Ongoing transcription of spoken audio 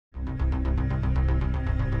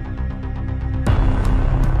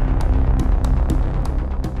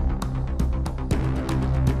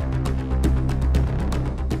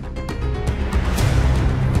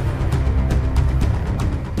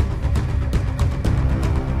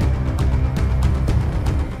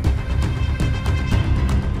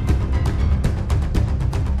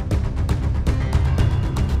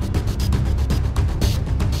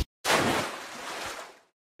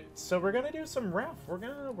so we're gonna do some Raft. We're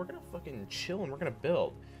gonna fucking chill and we're gonna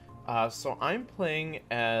build. So I'm playing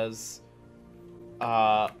as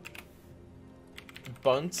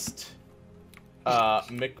Bunst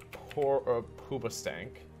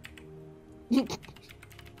McPoobastank.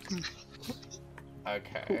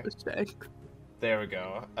 Okay. There we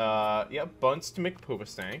go. Yeah, Bunst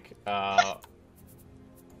McPoobastank.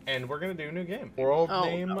 And we're gonna do a new game. World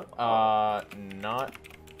name, no. not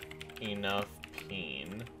enough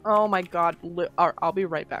peen. Oh my god, I'll be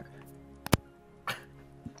right back.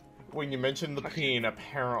 When you mention the peen,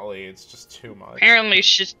 apparently it's just too much. Apparently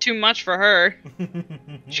it's just too much for her.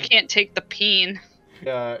 She can't take the peen.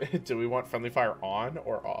 Do we want friendly fire on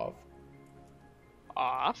or off?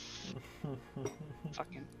 Off.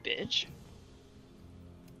 Fucking bitch.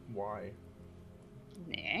 Why?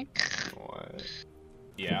 Nick. What?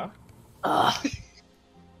 Yeah? Ugh.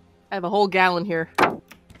 I have a whole gallon here.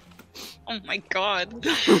 Oh my god.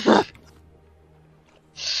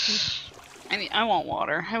 I mean, I want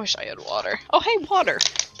water. I wish I had water. Oh, hey, water.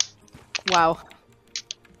 Wow.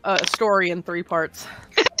 A story in 3 parts.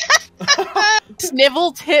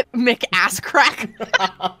 Snivel tip McAsscrack.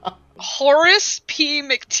 Horace P.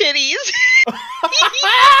 McTitties.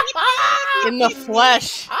 In the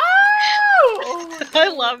flesh.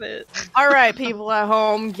 I love it. Alright, people at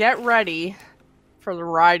home, get ready for the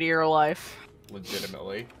ride of your life.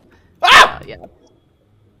 Legitimately. Yeah.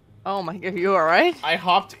 Oh my god, you alright? I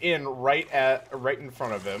hopped in right in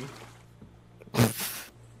front of him.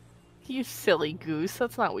 You silly goose,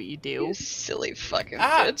 that's not what you do. You silly fucking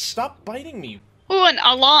Ah! bitch. Stop biting me! Ooh, an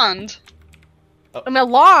Alond. An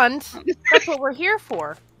Alond? That's what we're here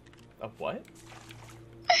for. A what?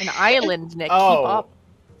 An island, Nick. Oh. Keep up.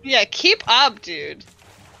 Yeah, keep up, dude.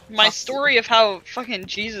 My story of how fucking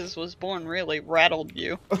Jesus was born really rattled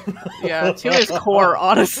you. Yeah, to his core,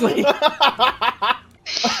 honestly. Yeah,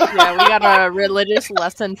 we got a religious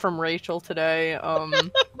lesson from Rachel today.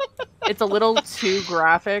 It's a little too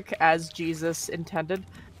graphic, as Jesus intended.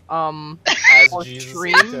 As Jesus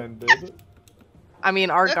extreme. intended. I mean,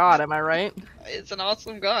 our God, am I right? It's an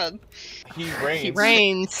awesome god. He reigns. He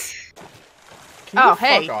reigns. Can you Oh,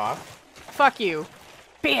 hey. fuck off? Fuck you.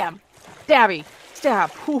 Bam! Stabby!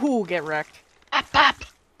 Stab! Hoo-hoo! Get wrecked. Bap, bap.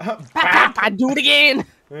 Bap, bap! I do it again!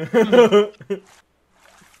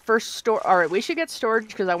 First store. Alright, we should get storage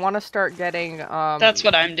because I want to start getting, That's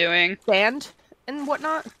what I'm doing. sand and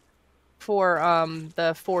whatnot for,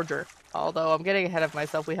 the forger. Although I'm getting ahead of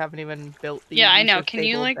myself, we haven't even built the Yeah, I know. Can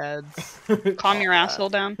you, like, beds. Calm your asshole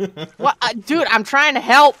down. What? Dude, I'm trying to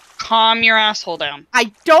help! Calm your asshole down.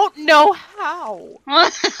 I don't know how!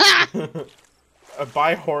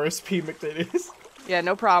 Bye, Horace P. McDavies. Yeah,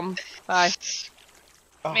 no problem. Bye.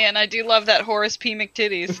 Oh. Man, I do love that Horace P.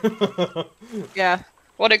 McTitties. Yeah.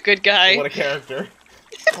 What a good guy. What a character.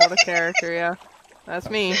 What a character, yeah. That's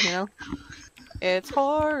me, you know? It's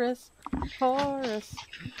Horace. Horace.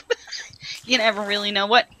 You never really know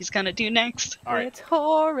what he's gonna do next. Alright. It's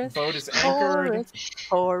Horace. Boat is anchored.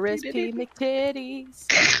 Horace P.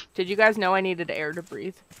 McTitties. Did you guys know I needed air to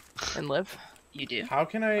breathe and live? You do. How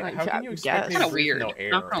can you expect me Kinda to breathe weird. no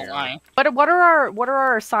air? Not gonna here? lie. But what are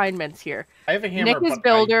our assignments here? I have a hammer, Nick is but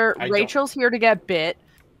builder. I don't- Rachel's here to get bit.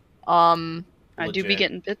 I do be Legit.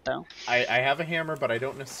 getting bit though. I have a hammer, but I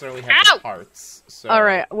don't necessarily have Ow! the parts. So. All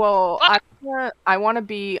right. Well, Fuck. I want to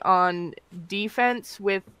be on defense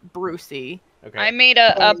with Brucey. Okay. I made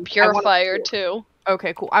a purifier too.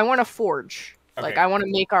 Okay, cool. I want to forge. Like, Okay. I want to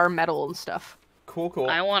make our metal and stuff. Cool.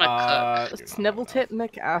 I wanna cook. do not Snivel know. tip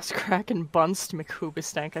McAsscrack and Bunst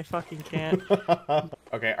McHoobastank. I fucking can't.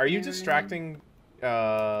 Okay, are you distracting?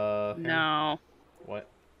 Him? No. What?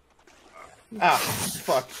 Ah,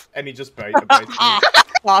 fuck! And he just bites me.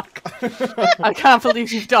 Fuck. I can't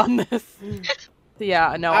believe you've done this.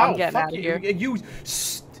 Yeah, no, Ow, I'm getting fuck out of here. You.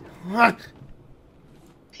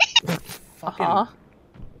 Uh-huh.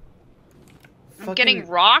 I'm getting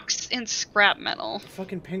rocks and scrap metal.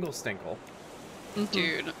 Fucking Pingle Stinkle. Mhm.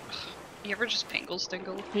 Dude. You ever just pingle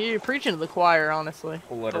stinkle? You're preaching to the choir, honestly.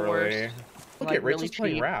 Literally. Look Like, at Rachel's really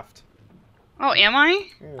playing cheap. Raft. Oh, am I?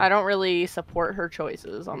 I don't really support her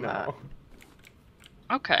choices on that. No,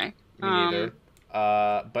 Okay. me neither.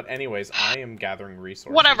 But anyways, I am gathering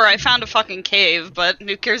resources. Whatever, I found a fucking cave, but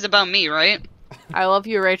who cares about me, right? I love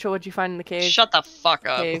you, Rachel. What'd you find in the cave? Shut the fuck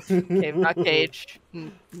up. Cave, not cage.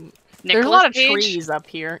 There's a Nicolas lot of Cage? trees up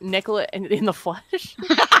here. Nicola in the flesh.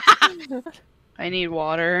 I need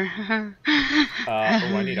water. Oh,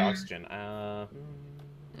 I need oxygen.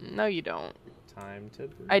 No, you don't. Time to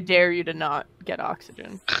breathe. I dare you to not get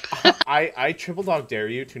oxygen. I triple dog dare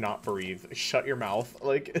you to not breathe. Shut your mouth.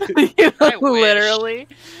 Like. I wish. Literally.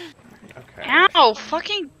 Okay. Okay. Ow!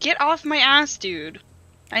 Fucking get off my ass, dude.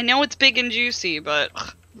 I know it's big and juicy, but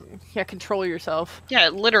Yeah, control yourself. yeah,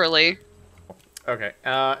 literally. Okay.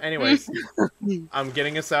 Anyways, I'm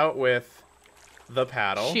getting us out with the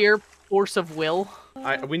paddle. Sheer force of will.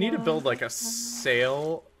 We need to build like a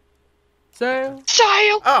sail. Sail.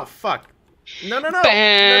 Child. Oh fuck! No! Fucking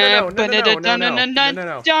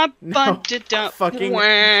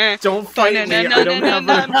don't fight me! I don't have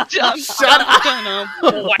a. Shut up!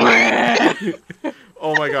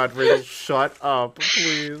 Oh my god, Rachel, shut up,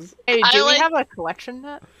 please. Hey, do we have a collection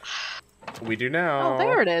net? We do now. Oh,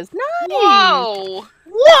 there it is. Nice. Whoa!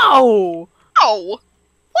 Whoa! Ow!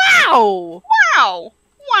 Wow! Wow!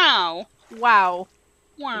 Wow! Wow!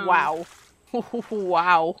 Wow! Wow! Wow!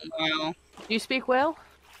 Wow! Do you speak whale?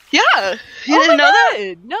 Yeah! You didn't know that?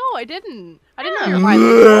 God. No, I didn't. I didn't know your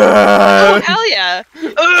Oh, hell yeah!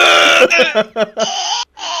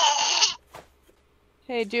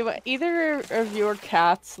 Hey, do either of your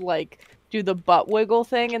cats, like, do the butt wiggle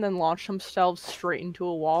thing and then launch themselves straight into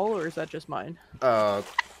a wall, or is that just mine? No.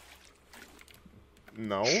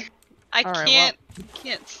 I Alright,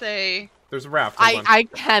 can't say. There's a raft. Hold on. I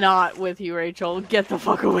cannot with you, Rachel. Get the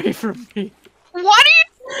fuck away from me. What are you?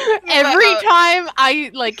 Every time I,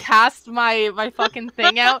 like, cast my fucking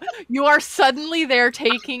thing out, you are suddenly there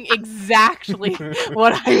taking exactly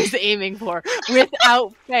what I was aiming for,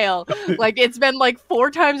 without fail. Like, it's been, like,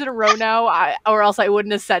 4 times in a row now, or else I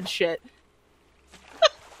wouldn't have said shit.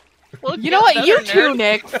 Well, You know what? You nerd. too,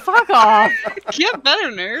 Nick. Fuck off. Get better,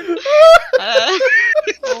 nerd.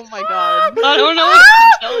 Oh my god. I don't know what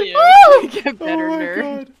to tell you. Get better, Oh my nerd.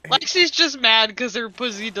 god. Lexi's just mad because her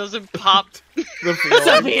pussy doesn't pop The feeling.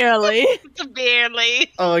 Severely.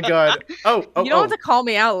 severely. Oh my god. Oh. You don't have to call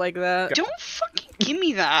me out like that. Don't fucking give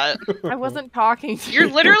me that. I wasn't talking to You're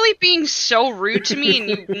you. literally being so rude to me, and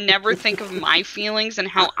you never think of my feelings and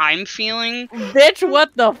how I'm feeling. Bitch, what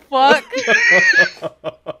the fuck?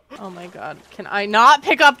 Oh my god. Can I not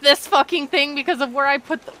pick up this fucking thing because of where I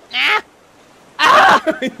put the... Ah! Ah!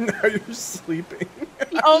 Now you're sleeping.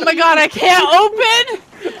 Oh my god, I can't open!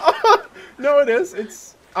 No, it is.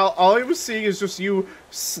 It's all I was seeing is just you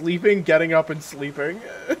sleeping, getting up, and sleeping.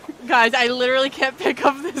 Guys, I literally can't pick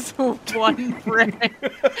up this one brick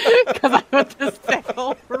because I put the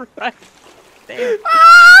sail right there.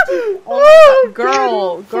 Oh my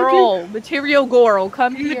god. Girl, material girl,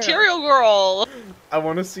 come here. Material girl. I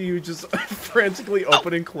want to see you just frantically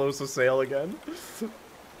open and close the sail again.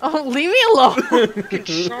 Oh, leave me alone. Fucking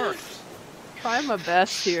shark. Try my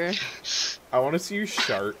best here. I want to see you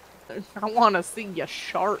shart. I want to see you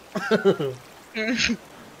sharp.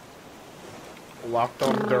 Lock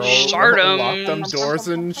them doors. Shart 'em. Lock them doors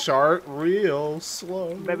and shart real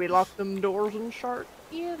slow. Baby, lock them doors and shark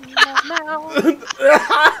in my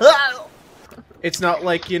mouth. It's not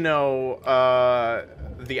like, you know,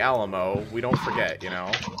 the Alamo. We don't forget, you know.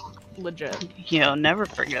 Legit. You'll never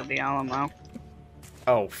forget the Alamo.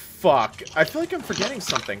 Oh, fuck. I feel like I'm forgetting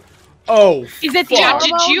something. Oh, Is it the Dude,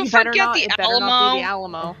 Alamo? did you better forget not, the it better not be the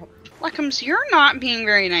Alamo? Alamo. Leckums, you're not being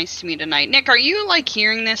very nice to me tonight. Nick, are you, like,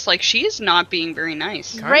 hearing this? Like, she is not being very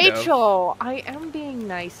nice. Kind of. Rachel, I am being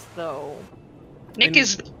nice though. Nick And-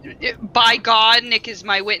 is, by God, Nick is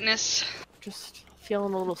my witness. Just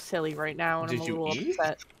feeling a little silly right now, and Did I'm a you little eat?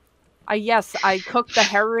 upset. Yes, I cooked the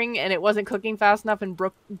herring, and it wasn't cooking fast enough, and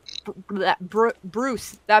Bruce,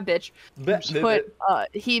 that bitch,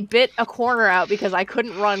 he bit a corner out because I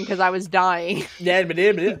couldn't run because I was dying.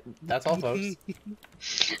 That's all, folks.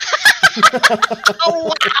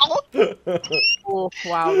 Oh, wow! Oh,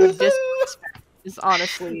 wow, the disrespect is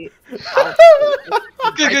honestly... Got him!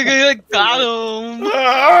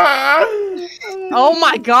 Oh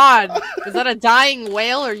my god! Is that a dying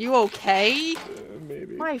whale? Are you okay?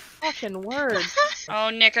 Maybe. My fucking word. Oh,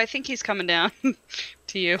 Nick, I think he's coming down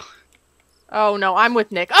to you. Oh no, I'm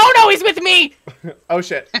with Nick. Oh no, he's with me! Oh,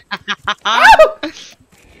 shit.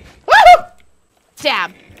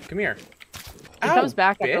 Stab. Come here. He Ow, comes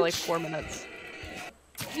back after bitch. like 4 minutes.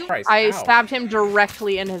 Christ, I ow. stabbed him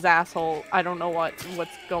directly in his asshole. I don't know what's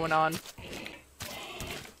going on.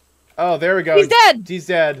 Oh, there we go. He's dead! He's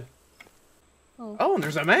dead. Oh. Oh, and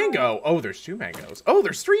there's a mango. Oh, there's 2 mangoes. Oh,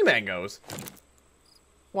 there's 3 mangoes.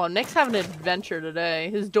 Well, Nick's having an adventure today.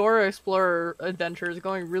 His Dora Explorer adventure is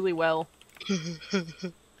going really well.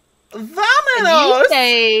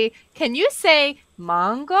 Vamonos! Can you say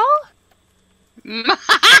mango?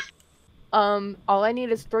 All I need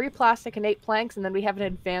is 3 plastic and 8 planks, and then we have an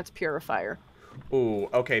advanced purifier. Ooh,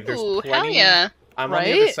 okay, there's Ooh, plenty. hell yeah. I'm on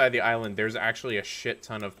the other Right? side of the island. There's actually a shit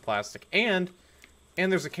ton of plastic, and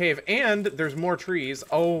there's a cave, and there's more trees.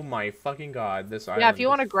 Oh my fucking god, this island. Yeah, if you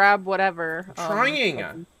want to grab whatever.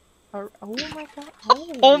 Trying. Oh my god.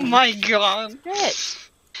 Oh my god. Shit.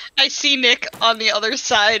 I see Nick on the other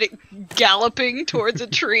side galloping towards a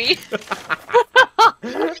tree.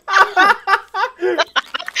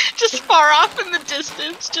 Just far off in the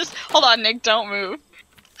distance. Just hold on, Nick, don't move.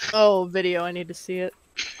 Oh, video, I need to see it.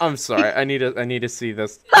 I'm sorry. I need to see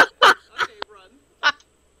this.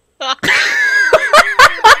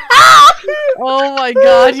 Oh my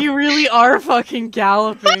god, you really are fucking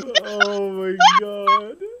galloping. Oh my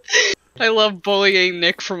god. I love bullying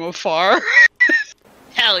Nick from afar.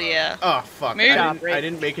 Hell yeah. Oh fuck! Maybe- I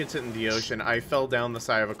didn't make it in the ocean. I fell down the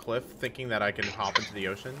side of a cliff, thinking that I can hop into the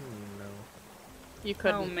ocean. No. You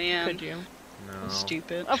couldn't, Oh, man. could you? No.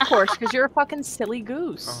 Stupid. Of course, because you're a fucking silly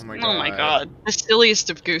goose. Oh my god. Oh my god. The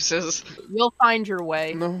silliest of gooses. You'll find your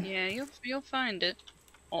way. No. Yeah, you'll find it.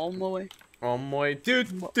 All my way. On my way. Do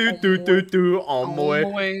on All my my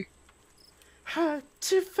way. way. How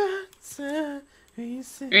to find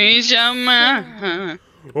Reach out my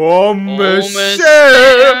On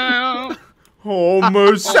myself. On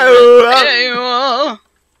myself.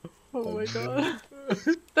 Oh my god.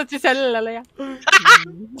 That's just a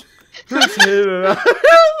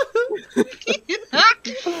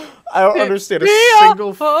I don't understand a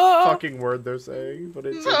single fucking word they're saying, but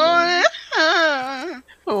it's okay.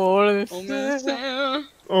 Oh,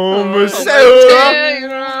 On myself.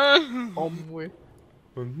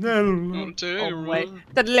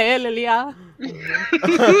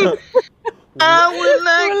 I would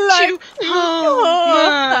like to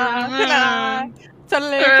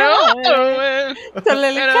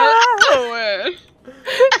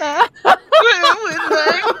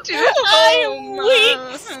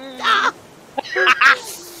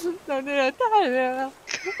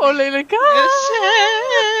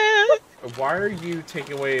Why are you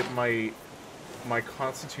taking away my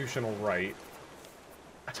constitutional right?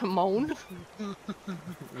 to moan?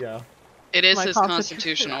 Yeah. It is My his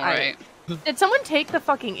constitution- constitutional I- right. Did someone take the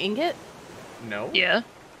fucking ingot? No. Yeah.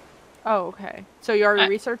 Oh, okay. So you already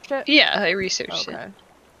researched it? Yeah, I researched Okay. it.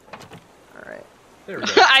 Alright. There we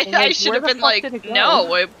go. I Like, should where have the been fuck like, did it go?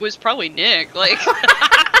 no, it was probably Nick. Like,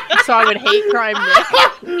 So I would hate crime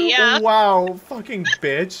Nick. yeah. Wow, fucking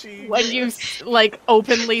bitch. When you, like,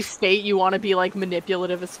 openly state you want to be, like,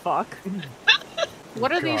 manipulative as fuck.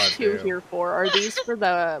 What are these God two damn. here for? Are these for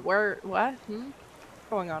the... what? What's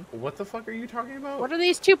going on? What the fuck are you talking about? What are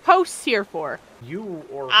these two posts here for? You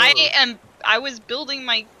or her? I was building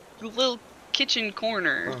my little kitchen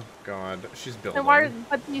corner. Oh god, she's building. And why?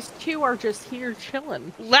 But these two are just here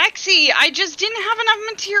chilling. Lexi, I just didn't have enough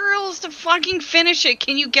materials to fucking finish it.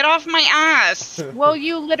 Can you get off my ass? Well,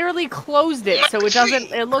 you literally closed it, so it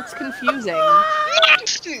doesn't. It looks confusing.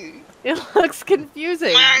 Lexi! It looks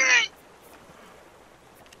confusing.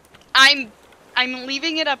 I'm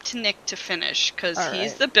leaving it up to Nick to finish, because All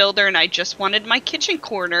he's right. the builder and I just wanted my kitchen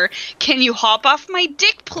corner. Can you hop off my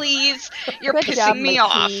dick, please? You're Good job, pissing me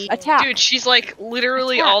off. Mikey. Attack. Dude, she's like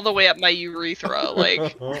literally Attack. all the way up my urethra.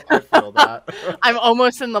 Like, I feel that. I'm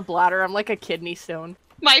almost in the bladder. I'm like a kidney stone.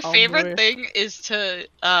 my Oh, favorite boy. thing is to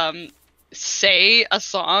say a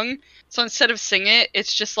song. So instead of sing it,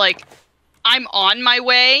 it's just like, I'm on my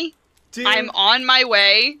way. Dude, I'm on my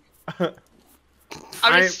way.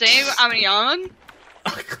 I'm I'm- just saying I'm on.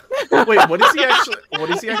 Wait, what is he actually? What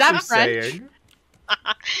is he Is that actually French? saying?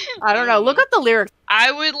 I don't know. Look at the lyrics.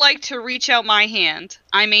 I would like to reach out my hand.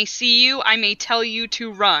 I may see you. I may tell you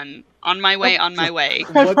to run. On my way, on my way.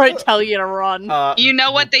 I What might the- tell you to run. You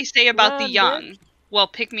know what they say about the Run, young? Well,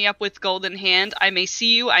 pick me up with golden hand. I may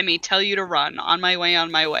see you. I may tell you to run. On my way, on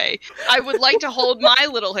my way. I would like to hold my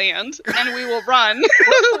little hand, and we will run.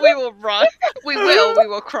 We will run. We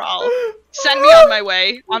will crawl. Send me on my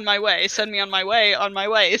way, on my way. Send me on my way, on my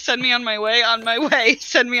way. Send me on my way, on my way.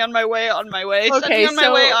 Send me on my way, on my way. Send Okay, me on my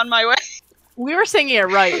so- way, on my way. We were singing it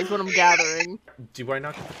right, is what I'm gathering. Do I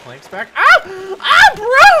not get the planks back? Ah! Ah,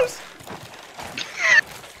 Bruce!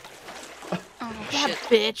 Oh, That shit.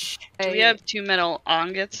 bitch. Do we have 2 metal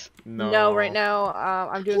ingots? No. Right now,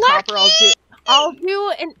 I'm doing copper. I'll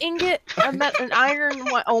do an ingot, an iron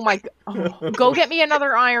one. Oh my god. Oh, go get me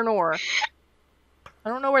another iron ore. I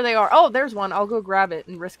don't know where they are. Oh, there's one. I'll go grab it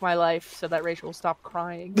and risk my life so that Rachel will stop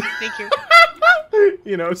crying. Thank you.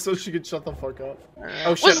 You know, so she could shut the fuck up. Alright.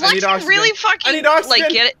 Oh shit, Was I need Lexi oxygen. really I fucking need oxygen. like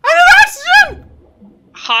get it I need oxygen!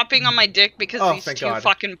 hopping on my dick because Oh, these thank 2 God.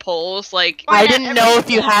 fucking poles? Like I didn't know if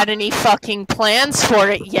you had any fucking plans for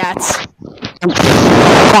it yet.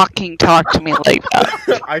 fucking talk to me like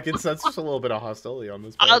that. I can sense just a little bit of hostility on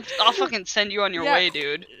this part. I'll fucking send you on your Yeah. way,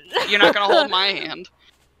 dude. You're not gonna hold my hand.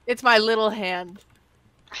 It's my little hand.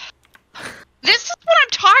 This is what I'm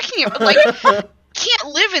talking about. Like,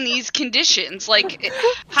 can't live in these conditions. Like,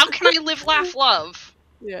 how can I live, laugh, love?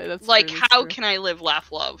 Yeah, that's like, true, how that's can I live,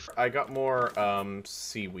 laugh, love? I got more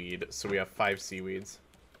seaweed, so we have 5 seaweeds.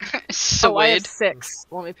 Oh, I have Squid. 6.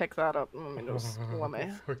 Let me pick that up. Let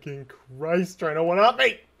me. Fucking Christ, trying to one-up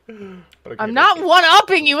me! But I I'm can't not make it.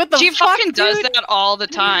 one-upping you. What the She fuck, fucking does dude? that all the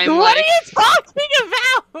time. What like, are you talking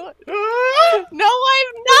about? No,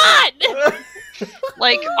 I'm not.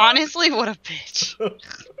 Like, honestly, what a bitch.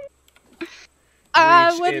 I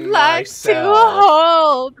Reach would in like to myself.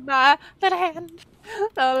 hold my that hand. I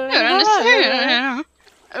don't understand.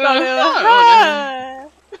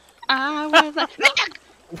 I was like,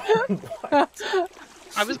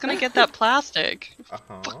 I was gonna get that plastic.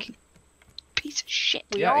 Fucking piece of shit.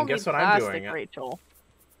 We Yeah, all and guess need what I'm plastic, doing? Rachel.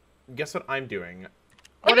 Guess what I'm doing?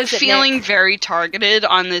 What I'm is it, feeling Nick? very targeted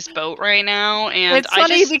on this boat right now, and It's I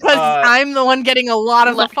funny just because I'm the one getting a lot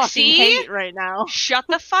of the Lexi? fucking hate right now. shut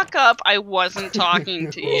the fuck up. I wasn't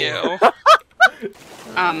talking to you.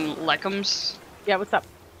 Leckums, Yeah, what's up?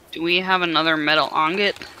 do we have another metal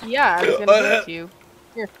ingot? Yeah, I was gonna give it to you.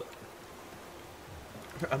 Here.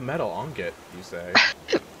 A metal ingot, you say?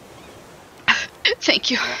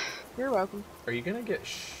 Thank you. You're welcome. Are you gonna get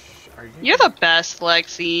are you gonna You're the best,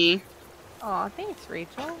 Lexi. Aw, thanks,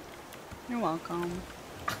 Rachel. You're welcome.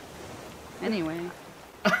 Anyway.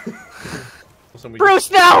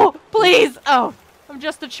 Bruce, no! Please! Oh, I'm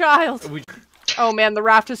just a child. We... Oh man, the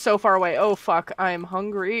raft is so far away. Oh fuck, I'm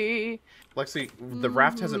hungry. Lexi, the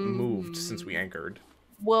raft hasn't moved since we anchored.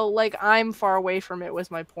 Well, like, I'm far away from it was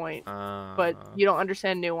my point. But you don't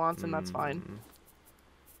understand nuance, and that's fine.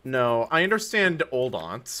 No, I understand old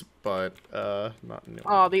aunts, but not new.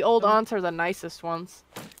 Oh, the old aunts are the nicest ones.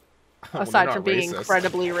 Well, Aside they're from not being racist.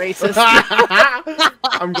 incredibly racist.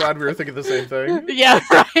 I'm glad we were thinking the same thing. Yeah,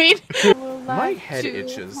 right? My head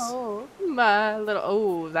itches. My little...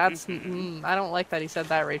 Oh, that's... I don't like that he said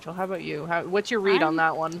that, Rachel. How about you? What's your read on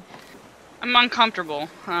that one? I'm uncomfortable.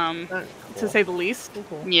 To say the least.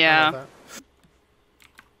 Cool. Yeah.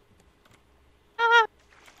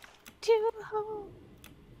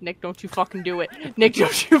 Nick, don't you fucking do it. Nick,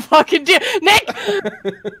 don't you fucking do it. Nick!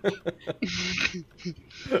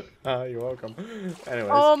 You're welcome. Anyways.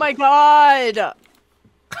 Oh my god!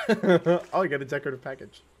 Oh, you got a decorative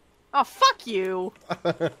package. Oh, fuck you.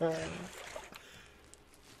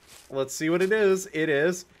 Let's see what it is. It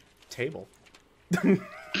is table.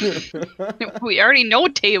 We already know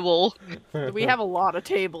table. We have a lot of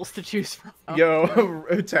tables to choose from. Yo,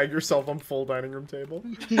 tag yourself on full dining room table.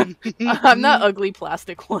 I'm that ugly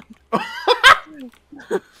plastic one.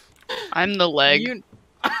 I'm the leg.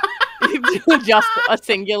 Just a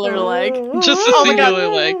singular leg. Just a singular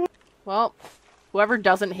leg. Well, whoever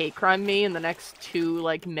doesn't hate crime me in the next 2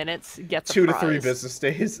 minutes gets a 2 to prize. 3 business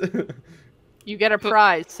days. You get a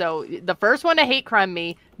prize. So the first one to hate crime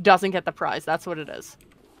me doesn't get the prize. That's what it is.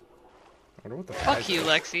 I wonder what the Fuck you,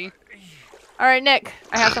 Lexi. All right, Nick.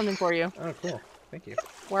 I have something for you. Oh, cool. Thank you.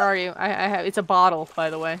 Where are you? I have. It's a bottle, by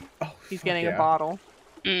the way. Oh, He's getting yeah. a bottle.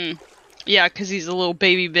 Yeah, because he's a little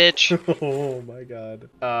baby bitch. Oh my god.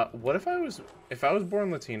 What if I was born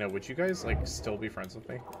Latina? Would you guys still be friends with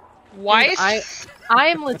me? Why? Dude, I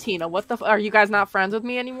am Latina. What the? Are you guys not friends with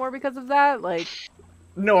me anymore because of that?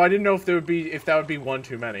 No, I didn't know if that would be one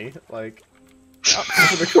too many.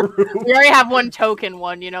 For the crew. We already have one token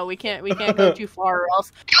one. You know, we can't go too far, or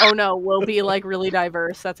else. Oh no, we'll be really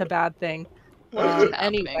diverse. That's a bad thing.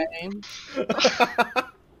 Anyway.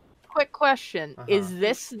 Quick question: is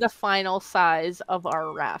this the final size of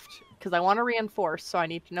our raft? Because I want to reinforce, so I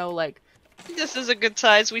need to know This is a good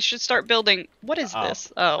size. We should start building. What is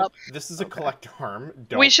this? Oh, This is a collector arm.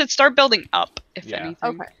 we should start building up, if anything.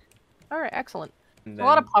 Okay. All right. Excellent. A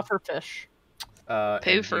lot of puffer fish.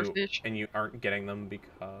 Fish. And you aren't getting them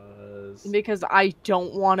Because I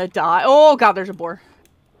don't want to die. Oh god, there's a boar.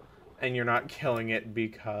 And you're not killing it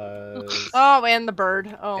because. Oh, and the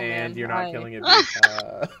bird. Oh man. And you're not killing it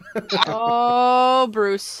because. Oh,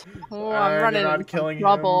 Bruce. Oh, I'm running not into killing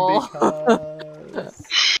trouble. him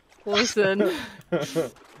because. Listen.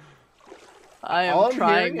 I am All I'm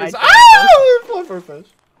trying hearing my is, best. Flufferfish.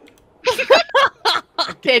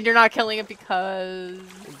 Okay, you're not killing it because...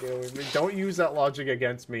 Don't use that logic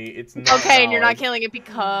against me. It's not Okay, and you're not valid. killing it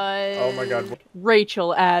because... Oh my god.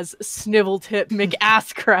 Rachel as Sniveltip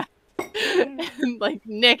McAsscraft. And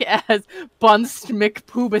Nick as Bunst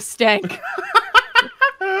McPoobastank.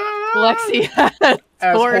 Lexi as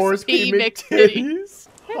As Horse P. McTitty.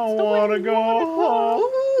 I wanna go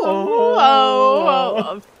home.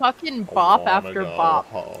 Fucking bop after bop.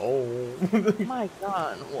 Oh Oh. my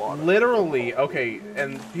god. Water. Literally, okay,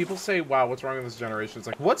 and people say, wow, what's wrong with this generation? It's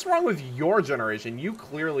like, what's wrong with your generation? You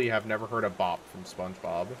clearly have never heard a bop from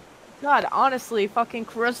SpongeBob. God, honestly, fucking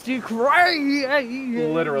Krusty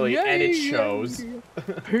Krab. Literally, and it shows.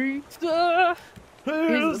 Pizza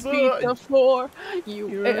is the pizza for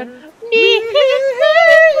you and me.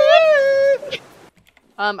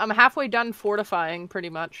 I'm halfway done fortifying, pretty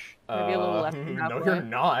much. Maybe a little less than halfway. No, you're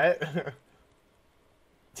not.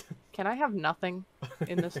 Can I have nothing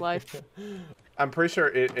in this life? I'm pretty sure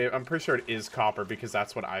it is copper because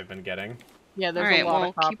that's what I've been getting. Yeah, there's Alright, a lot well,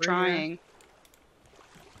 of copper keep trying. here.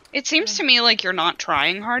 It seems to me like you're not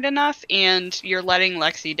trying hard enough, and you're letting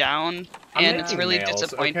Lexi down, and it's making really nails,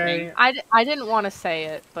 disappointing. okay? I didn't want to say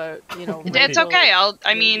it, but you know. It's okay. I'll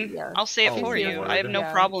say it Oh, for you. Lord. I have no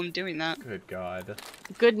Yeah. problem doing that. Good God.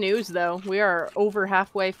 Good news though, we are over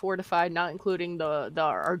halfway fortified, not including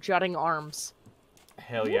our jutting arms.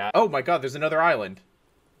 Hell yeah. Oh my God, there's another island.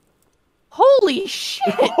 Holy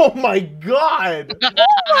shit! Oh my God! Oh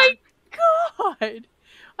my god!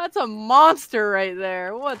 That's a monster right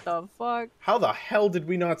there. What the fuck? How the hell did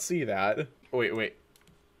we not see that? Wait.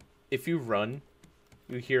 If you run,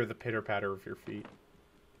 you hear the pitter-patter of your feet.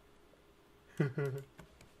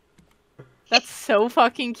 That's so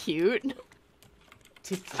fucking cute.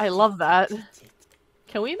 I love that.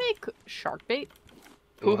 Can we make shark bait?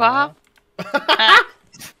 Hoo-ha?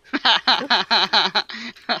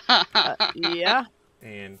 Yeah.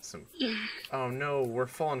 And some... Oh no, we're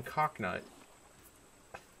full on cocknut.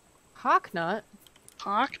 Hawknut?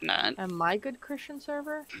 Hawknut. Am I good Christian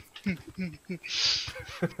server?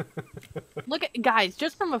 Look at guys,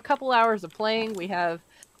 just from a couple hours of playing, we have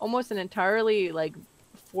almost an entirely like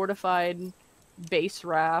fortified base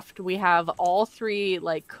raft. We have all three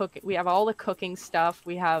like we have all the cooking stuff.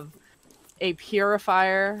 We have a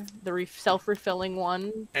purifier, the self-refilling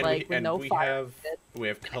one, And like with no fire. We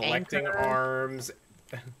have collecting Anchor. arms.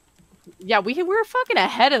 Yeah, we're fucking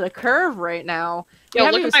ahead of the curve right now. Yo,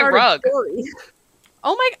 look at my rug.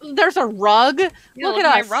 Oh my, there's a rug. Yeah, look at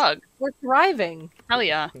my us. rug. We're thriving. Hell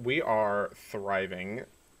yeah. We are thriving.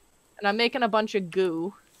 And I'm making a bunch of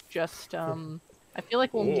goo. Just I feel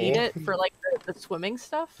like we'll need it for like the swimming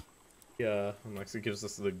stuff. Yeah, and Lexi gives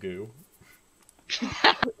us the goo.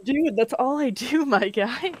 Dude, that's all I do, my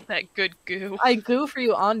guy. That good goo. I goo for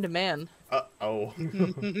you on demand. Oh. Yep,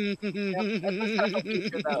 that's a special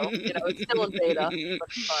feature, though. You know, it's still in beta, but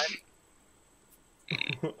it's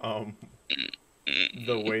fine.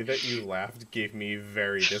 The way that you laughed gave me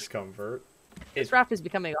very discomfort. This raft is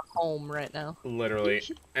becoming a home right now. Literally.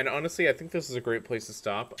 And honestly, I think this is a great place to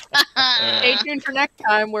stop. Stay tuned for next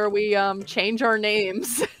time where we change our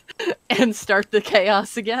names and start the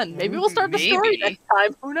chaos again. Maybe we'll start the story Maybe. next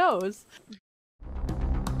time. Who knows?